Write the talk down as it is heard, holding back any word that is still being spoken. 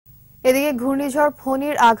এদিকে ঘূর্ণিঝড়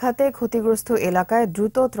ফণীর আঘাতে ক্ষতিগ্রস্ত এলাকায়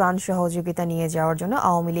দ্রুত ত্রাণ সহযোগিতা নিয়ে যাওয়ার জন্য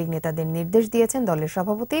আওয়ামী লীগ নেতাদের নির্দেশ দিয়েছেন দলের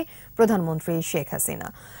সভাপতি প্রধানমন্ত্রী শেখ হাসিনা।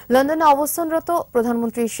 লন্ডনে অবস্থানরত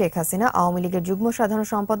প্রধানমন্ত্রী শেখ হাসিনা আওয়ামী লীগের যুগ্ম সাধারণ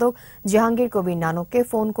সম্পাদক জাহাঙ্গীর কবির নানককে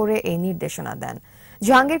ফোন করে এই নির্দেশনা দেন।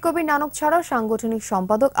 জাহাঙ্গীর কবির নানক ছাড়াও সাংগঠনিক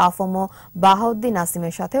সম্পাদক আফম বাহাউদ্দিন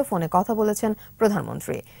নাসিমের সাথেও ফোনে কথা বলেছেন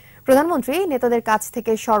প্রধানমন্ত্রী নেতাদের কাছ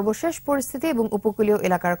থেকে সর্বশেষ পরিস্থিতি এবং উপকূলীয়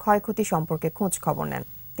এলাকার ক্ষয়ক্ষতি সম্পর্কে খোঁজ খবর নেন।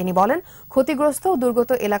 তিনি বলেন, ক্ষতিগ্রস্ত ও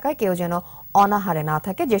দুর্গত এলাকায় কেউ যেন অনাহারে না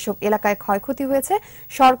থাকে। যেসব এলাকায় ক্ষয়ক্ষতি হয়েছে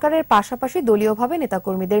সরকারের পাশাপাশি দলীয়ভাবে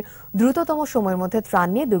নেতাকর্মীদের দ্রুততম সময়ের মধ্যে ত্রাণ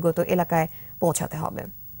নিয়ে দুর্গত এলাকায় পৌঁছাতে হবে।